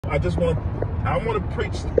I want to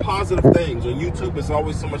preach positive things. On YouTube, it's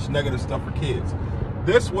always so much negative stuff for kids.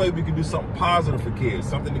 This way, we can do something positive for kids,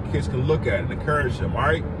 something the kids can look at and encourage them. All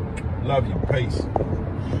right? Love you. Peace.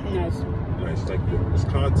 Nice. Nice. Thank you. It's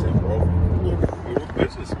content, bro. Yeah. We're a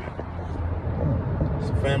business, man. It's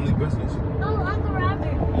a family business. Oh, Uncle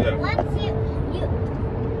Robert. Yeah. Once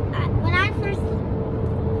when I first,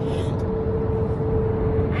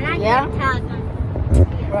 and I can't tell.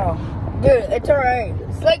 Bro, dude, it's alright.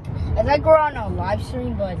 It's like we're on a live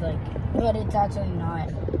stream, but it's actually not.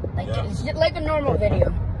 Like, it's just like a normal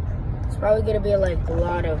video. It's probably gonna be like a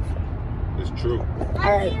lot of. It's true.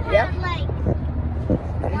 Alright, yep. Like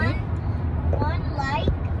one like,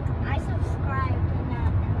 I subscribed, and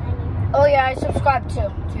then you. Oh yeah, I subscribed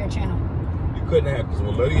to your channel. You couldn't have, because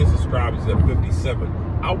when Lydia subscribes at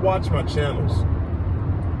 57, I watch my channels.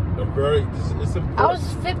 I'm very. It's important. I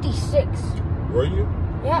was 56. Were you?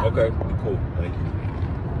 Yeah. Okay, cool. Thank you.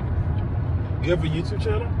 You have a YouTube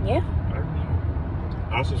channel? Yeah.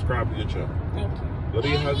 I'll subscribe to your channel. Thank you.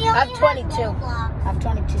 Lydia has. I have 22. I have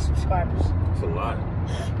 22 subscribers. That's a lot.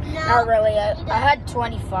 No, Not really. I had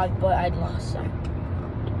 25, but I lost some.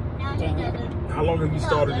 no, Dang he it. doesn't. How long have you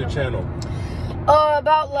started your channel?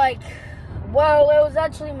 About well, it was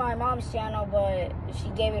actually my mom's channel, but she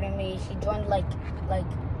gave it to me. She joined like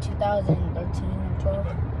 2013 or 12.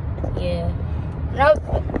 Yeah. No,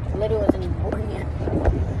 Lydia wasn't even born yet.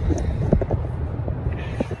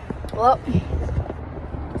 Well,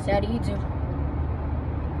 say hi to YouTube.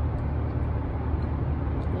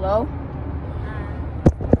 Hello?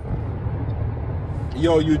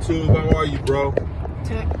 Yo, YouTube, how are you, bro?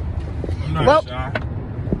 I'm not shy.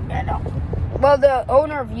 I know. Well, the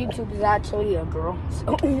owner of YouTube is actually a girl.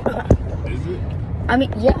 So. Is it? I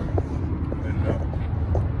mean, yeah. I didn't know.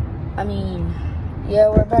 I mean, yeah,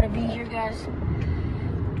 we're about to be here, guys.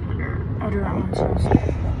 Other answers.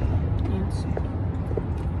 Yes.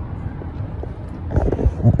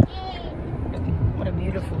 What a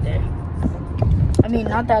beautiful day. I mean,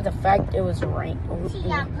 not that the fact it was rain.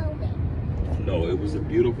 No, it was a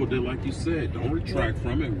beautiful day, like you said. Don't retract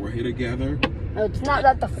from it. We're here together. No, it's not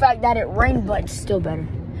that the fact that it rained, but it's still better.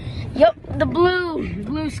 Yep, the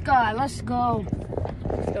blue sky. Let's go.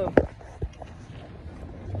 Let's go.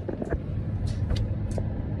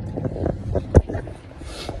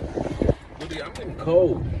 Lydia, I'm getting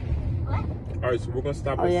cold. What? All right, so we're gonna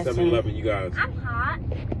stop Oh, at yeah, 7-Eleven, you guys. I'm hot.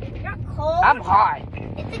 You're cold. I'm hot.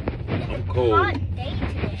 It's a Cold. hot day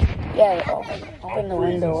today. Yeah, open the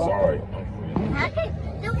window up. Sorry.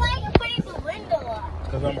 Then why are you putting the window up?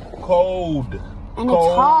 Because I'm cold. And cold,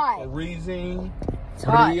 it's hot. freezing. It's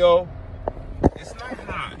hot. Rio. It's not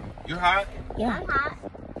hot. You're hot? Yeah. I'm hot.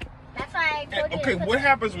 That's why I told you. Okay, to put what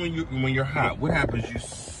happens when you're hot? What happens? You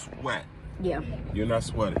sweat. Yeah. You're not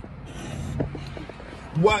sweating.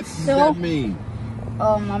 What does So- that mean?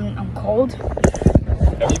 I'm cold.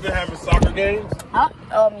 Have you been having soccer games?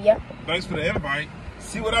 Yeah. Thanks for the invite.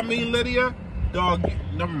 See what I mean, Lydia? Dog,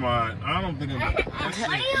 never mind. I don't think I'm.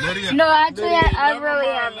 Lydia. No, actually, Lydia, I never really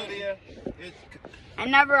mind, haven't. Lydia.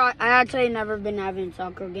 I actually never been having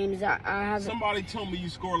soccer games. I haven't. Somebody told me you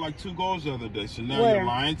scored like 2 goals the other day, so now Where? you're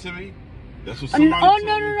lying to me? That's what somebody Oh, told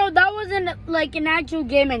no, me. no, no. That wasn't like an actual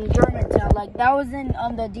game in Germantown. Like, that was in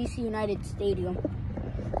the DC United Stadium.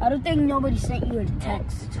 I don't think nobody sent you a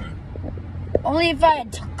text. Okay. Only if I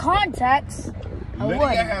had contacts, I would.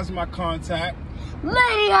 Lydia has my contact.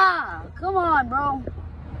 Lydia! Come on, bro.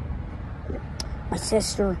 My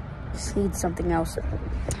sister just needs something else.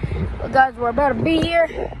 Well, guys, we're about to be here.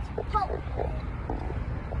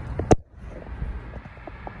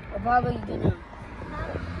 We're probably gonna...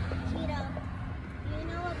 Cheeto, you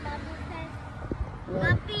know what Bubby says?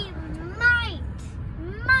 What? Bubby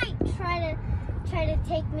might try to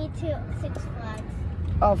take me to Six Flags.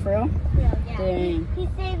 Oh, for real? Yeah. Dang. He's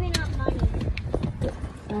saving up money.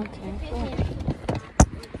 Okay, cool.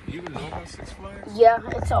 You even know about Six Flags? Yeah,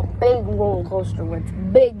 it's a big roller coaster with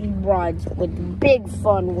big rides, with big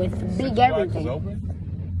fun, with big Six Flags everything. is open?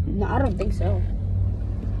 No, I don't think so.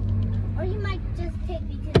 Or you might just take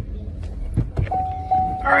me to the beach.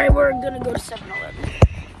 Alright, we're gonna go to 7-Eleven.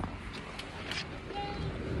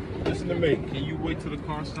 Listen to me. Can you wait till the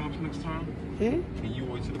car stops next time? Hmm? Can you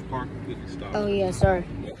wait till the car completely stops? Oh, yeah, sorry.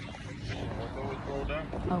 Roll down?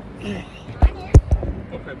 Oh.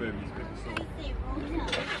 Okay, baby.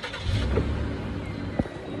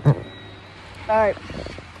 Alright.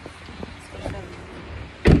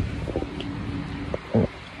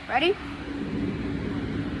 Ready?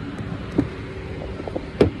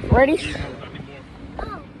 Ready?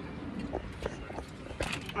 Oh,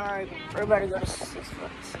 Alright, we're about to go to 6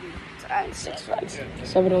 Flags. 6 Flags.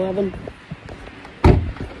 7-Eleven.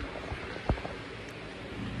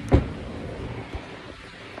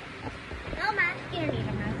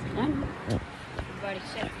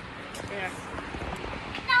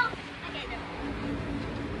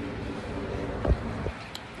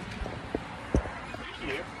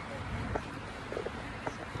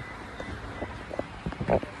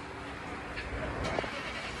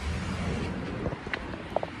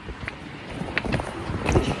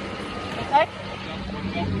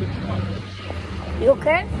 You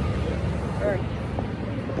okay? Alright.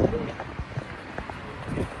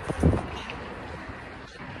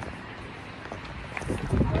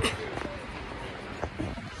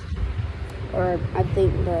 Or I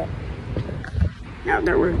think that now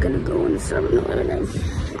that we're gonna go in the 7-Eleven.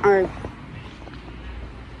 Alright.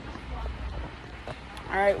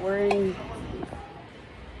 Alright, we're in.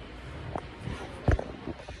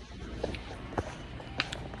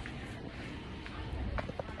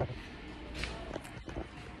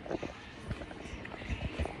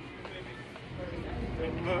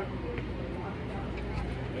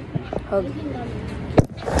 Okay.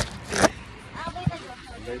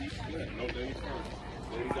 Ladies, no ladies first.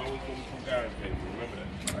 Ladies always go with guys, baby. Remember that.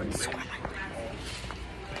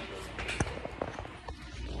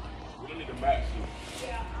 We don't need a match.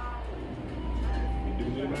 You do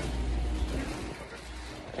need a match?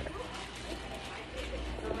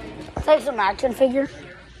 Take some action figure.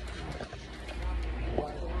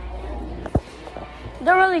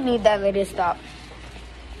 Don't really need that lady to stop.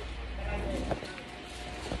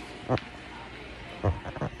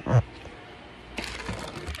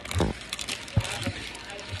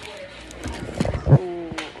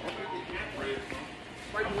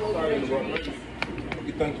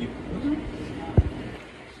 Thank you. What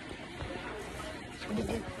are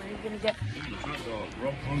you gonna get?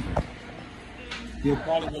 Real hungry. You'll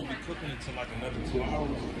probably won't be cooking until like another 2 hours.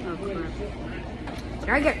 Oh, crap. Can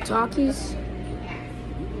I get Takis?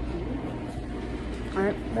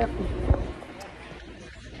 Alright,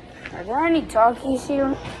 are there any Takis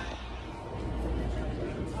here?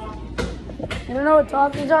 You don't know what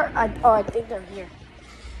Takis are? I think they're here.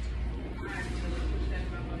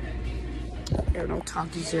 There are no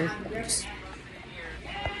Takis here.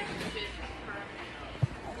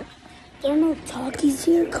 There are no Takis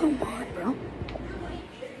here? Come on, bro.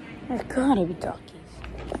 There's gotta be Takis.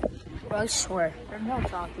 Bro, I swear, there's no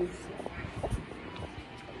Takis.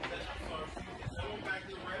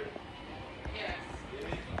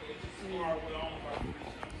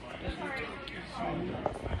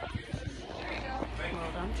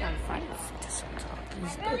 I'm trying to find some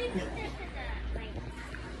Takis.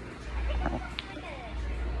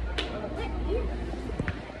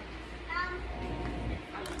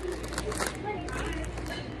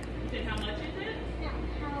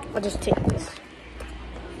 I'll just take this.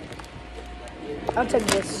 I'll take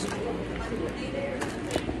this.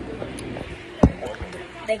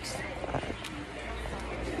 Thanks.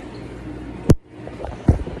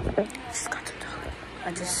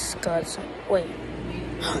 I just got some. Wait.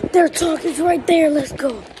 They're talking right there. Let's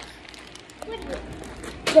go.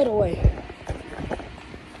 Get away.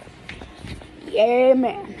 Yeah,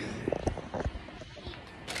 man.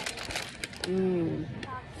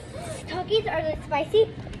 Takis, are they spicy?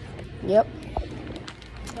 Yep.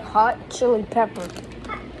 Hot chili pepper.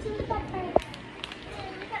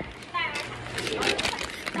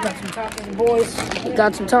 We got some Takis, boys. We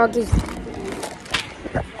got some Takis.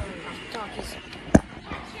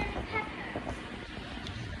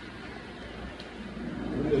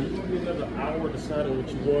 Are you going to be another hour deciding what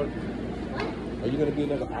you want? Are you going to be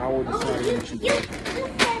another hour deciding what you want?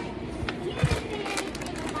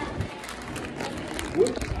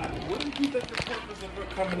 What do you think the purpose of her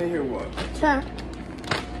coming in here was? Huh?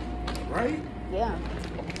 Right? Yeah.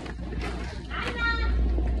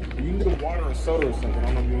 You can get a water and soda or something.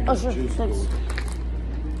 I don't know if you Oh, want sure. juice. Thanks.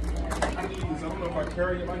 I need this. I don't know if I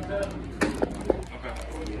carry it like that. Okay.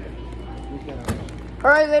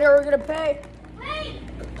 Alright, later we're gonna pay.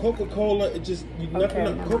 Coca-Cola, it just,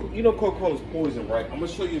 Okay. you know Coca-Cola is poison, right? I'm going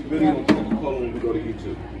to show you a video on Coca-Cola when we go to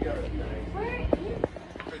YouTube.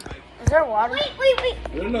 Is there water? Wait.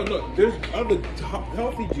 No. There's other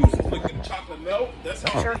healthy juices, like the chocolate milk. That's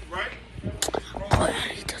healthy, Sure. right? But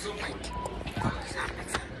he doesn't like it.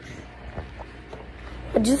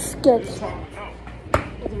 I just get Chocolate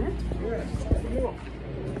milk.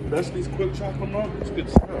 Nestle's quick chocolate milk. It's good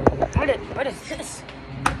stuff. What is this?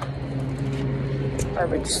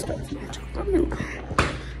 Garbage stuff. Chocolate milk. I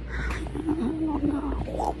don't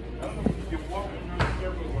know. You're walking around in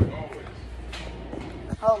circles like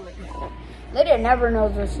always. Oh, Lydia never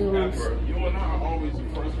knows what she wants. Never. You and I are always the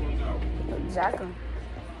first ones out. Exactly.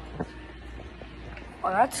 Oh,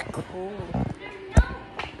 that's cool.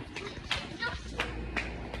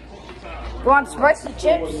 You want spicy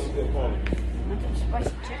chips? Want some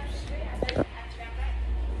spicy chips?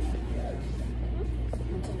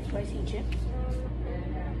 Want some spicy chips?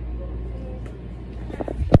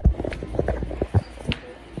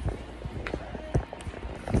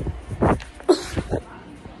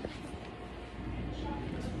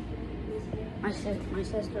 My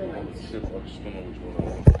sister likes. I just don't know which one I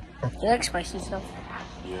want. You like spicy stuff?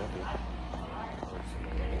 Yeah.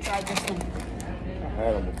 Try this one. I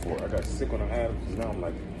had them before. I got sick when I had them, because now I'm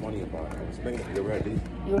like funny about it. I was thinking, you ever had these?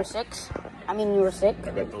 You were sick? I mean, you were sick?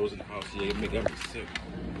 I got those in the house. Yeah, it got me sick.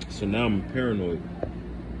 So now I'm paranoid.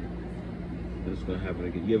 That's gonna happen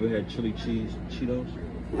again. You ever had chili cheese Cheetos?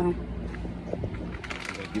 No.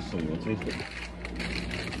 Get some. I'll taste it.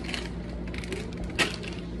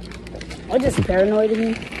 What does paranoid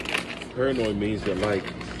mean? Paranoid means that like,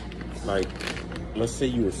 let's say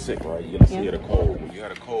you were sick, right? Let's say you had a cold. When you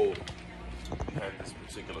had a cold, you had this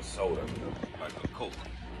particular soda, like a Coke,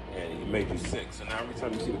 and it made you sick. So now every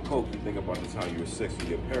time you see the Coke, you think about the time you were sick. So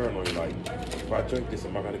you're paranoid, like, if I drink this,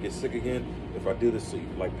 am I gonna get sick again? If I do this, so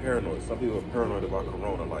like paranoid. Some people are paranoid about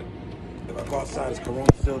Corona, like, if I go outside, is Corona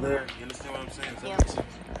still there? You understand what I'm saying? Does that make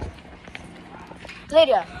sense?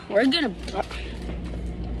 Lydia, we're gonna.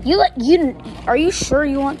 Are you sure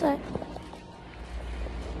you want that?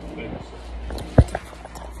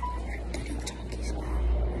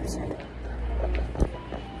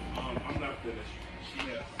 I'm not finished. She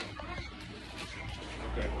has.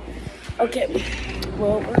 Okay.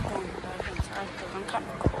 Well, we're going back inside because I'm kind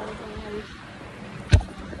of cold already.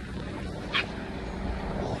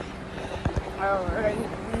 Alright,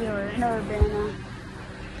 we are in Urbana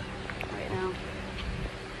right now.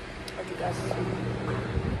 Hope you guys see.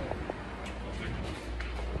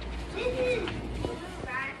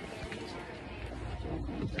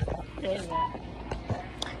 There's that.